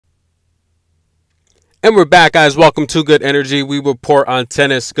And we're back, guys. Welcome to Good Energy. We report on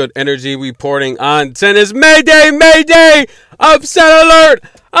tennis. Good Energy reporting on tennis. Mayday, Mayday! Upset alert!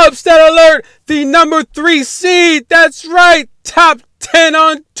 Upset alert! The number 3 seed, that's right, top 10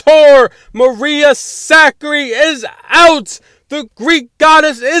 on tour. Maria Sakkari is out. The Greek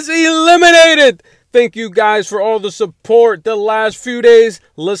goddess is eliminated. Thank you guys for all the support the last few days.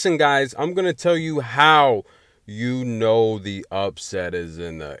 Listen, guys, I'm going to tell you how you know the upset is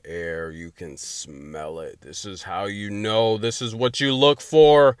in the air. You can smell it. This is how you know. This is what you look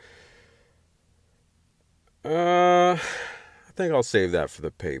for. I think I'll save that for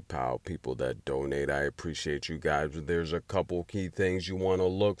the PayPal people that donate. I appreciate you guys. There's a couple key things you want to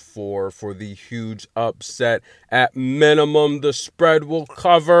look for the huge upset. At minimum, the spread will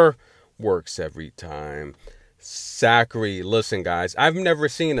cover. Works every time. Sakkari, listen, guys, I've never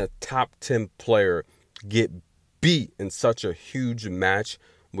seen a top 10 player get beat in such a huge match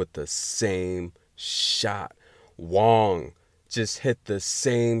with the same shot. Wang just hit the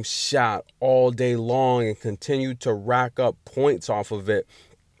same shot all day long and continued to rack up points off of it.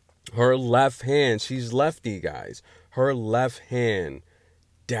 Her left hand, she's lefty, guys. Her left hand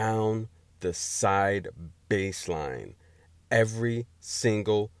down the side baseline every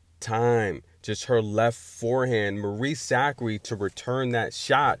single time. Just her left forehand. Maria Sakkari, to return that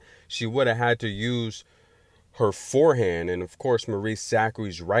shot, she would have had to use her forehand, and of course Maria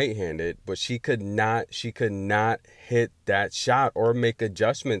Sakkari's right-handed, but she could not hit that shot or make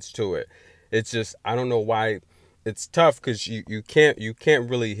adjustments to it. It's just, I don't know why. It's tough because you can't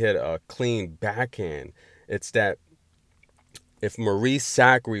really hit a clean backhand. It's that if Maria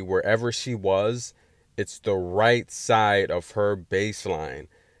Sakkari, wherever she was, it's the right side of her baseline.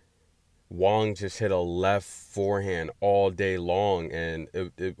 Wang just hit a left forehand all day long, and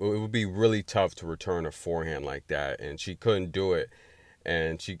it would be really tough to return a forehand like that, and she couldn't do it.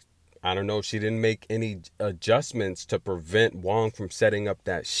 And I don't know, she didn't make any adjustments to prevent Wang from setting up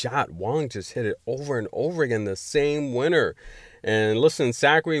that shot. Wang just hit it over and over again, the same winner. And listen,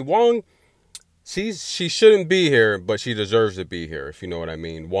 Sakkari, Wang, she shouldn't be here, but she deserves to be here, if you know what I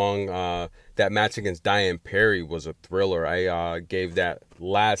mean. Wang, that match against Diane Perry was a thriller. I gave that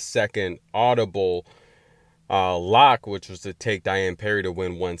last second audible lock, which was to take Diane Perry to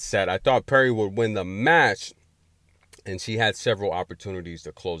win one set. I thought Perry would win the match, and she had several opportunities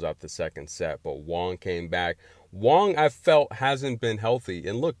to close out the second set, but Wang came back. Wang, I felt, hasn't been healthy.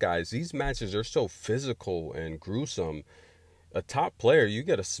 And look, guys, these matches are so physical and gruesome. A top player, you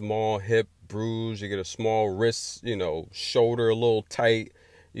get a small hip bruise, you get a small wrist, shoulder a little tight,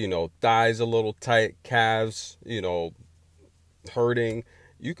 thighs a little tight, calves, hurting,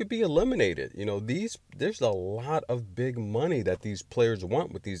 you could be eliminated. There's a lot of big money that these players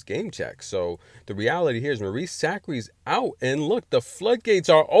want with these game checks. So the reality here is Maria Sakkari's out, and look, the floodgates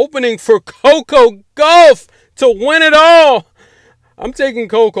are opening for Coco Gauff to win it all. I'm taking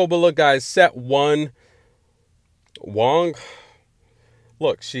Coco, but look, guys, set 1, Wang,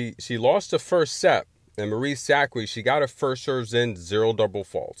 look, she lost the first set, and Maria Sakkari, she got her first serves in, 0 double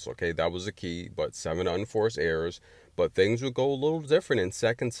faults. Okay, that was the key, but 7 unforced errors. But things would go a little different in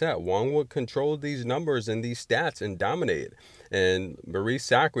second set. Wang would control these numbers and these stats and dominate. And Maria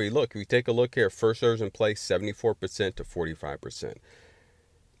Sakkari, look, if we take a look here, first serves in play, 74% to 45%.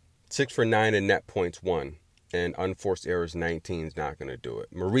 6 for 9 in net points, 1. And unforced errors, 19 is not going to do it.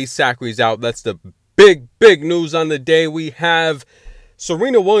 Maria Sakkari's out. That's the big news on the day. We have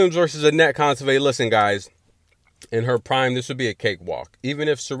Serena Williams versus Annette Kontaveit. Listen, guys, in her prime, this would be a cakewalk. Even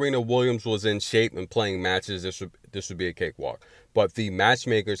if Serena Williams was in shape and playing matches, this would be a cakewalk. But the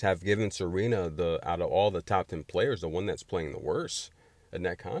matchmakers have given Serena, out of all the top 10 players, the one that's playing the worst,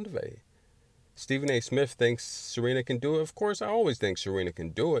 Annette Kontaveit. Stephen A. Smith thinks Serena can do it. Of course, I always think Serena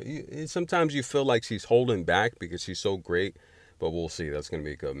can do it. Sometimes you feel like she's holding back because she's so great, but we'll see. That's going to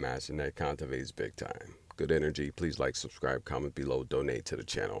be a good match. Annette Kontaveit's big time. Good Energy. Please like, subscribe, comment below, donate to the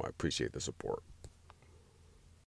channel. I appreciate the support.